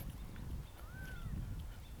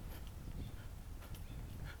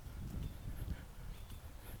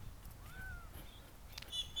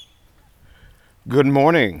Good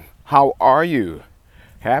morning. How are you?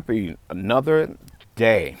 Happy another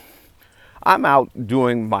day. I'm out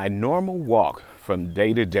doing my normal walk from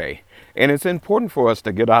day to day. And it's important for us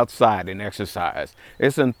to get outside and exercise.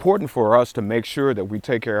 It's important for us to make sure that we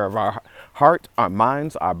take care of our heart, our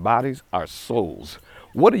minds, our bodies, our souls.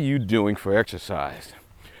 What are you doing for exercise?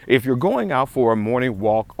 If you're going out for a morning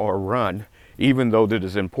walk or run, even though it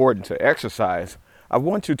is important to exercise, I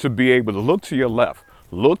want you to be able to look to your left,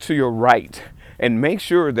 look to your right, and make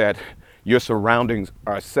sure that your surroundings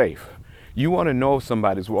are safe. You want to know if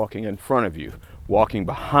somebody's walking in front of you, walking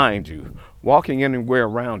behind you, walking anywhere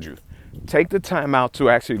around you. Take the time out to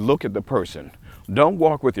actually look at the person. Don't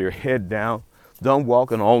walk with your head down. Don't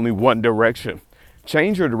walk in only one direction.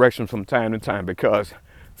 Change your direction from time to time because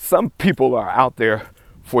some people are out there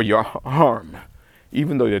for your harm,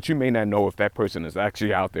 even though that you may not know if that person is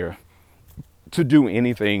actually out there to do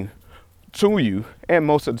anything to you, and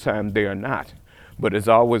most of the time they are not. But it's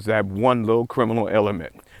always that one little criminal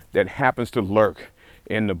element that happens to lurk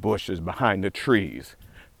in the bushes, behind the trees.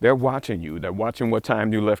 They're watching you. They're watching what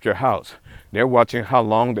time you left your house. They're watching how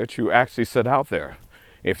long that you actually sit out there.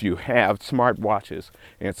 If you have smartwatches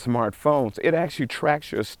and smartphones, it actually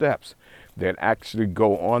tracks your steps that actually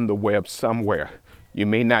go on the web somewhere. You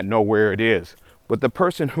may not know where it is, but the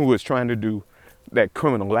person who is trying to do that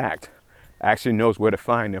criminal act actually knows where to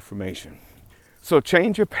find information. So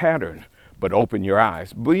change your pattern, but open your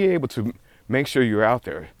eyes. Be able to make sure you're out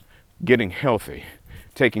there getting healthy,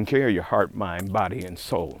 taking care of your heart, mind, body, and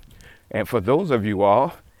soul. And for those of you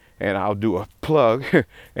all, and I'll do a plug,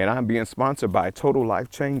 and I'm being sponsored by Total Life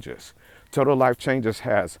Changes. Total Life Changes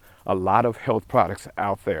has a lot of health products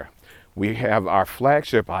out there. We have our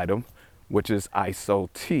flagship item, which is ISO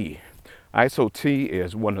Tea. ISO Tea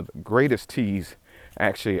is one of the greatest teas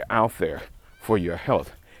actually out there for your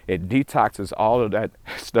health. It detoxes all of that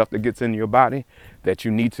stuff that gets in your body that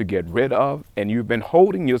you need to get rid of, and you've been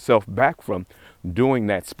holding yourself back from doing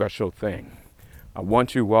that special thing. I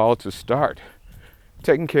want you all to start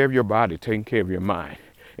taking care of your body, taking care of your mind.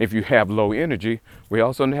 If you have low energy, we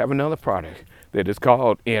also have another product that is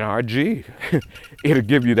called NRG. It'll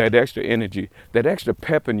give you that extra energy, that extra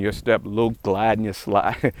pep in your step, a little glide in your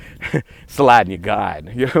slide, slide in your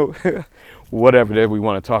guide, whatever that we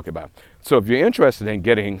want to talk about. So if you're interested in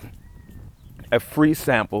getting a free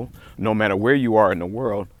sample, no matter where you are in the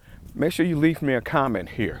world, make sure you leave me a comment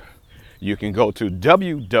here. You can go to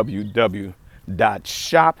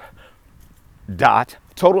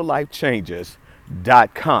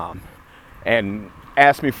www.shop.totallifechanges.com and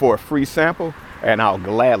ask me for a free sample, and I'll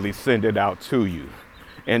gladly send it out to you.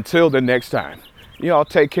 Until the next time, y'all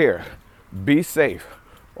take care. Be safe.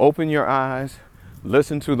 Open your eyes,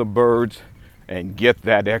 listen to the birds, and get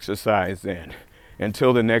that exercise in.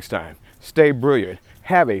 Until the next time, stay brilliant.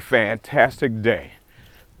 Have a fantastic day.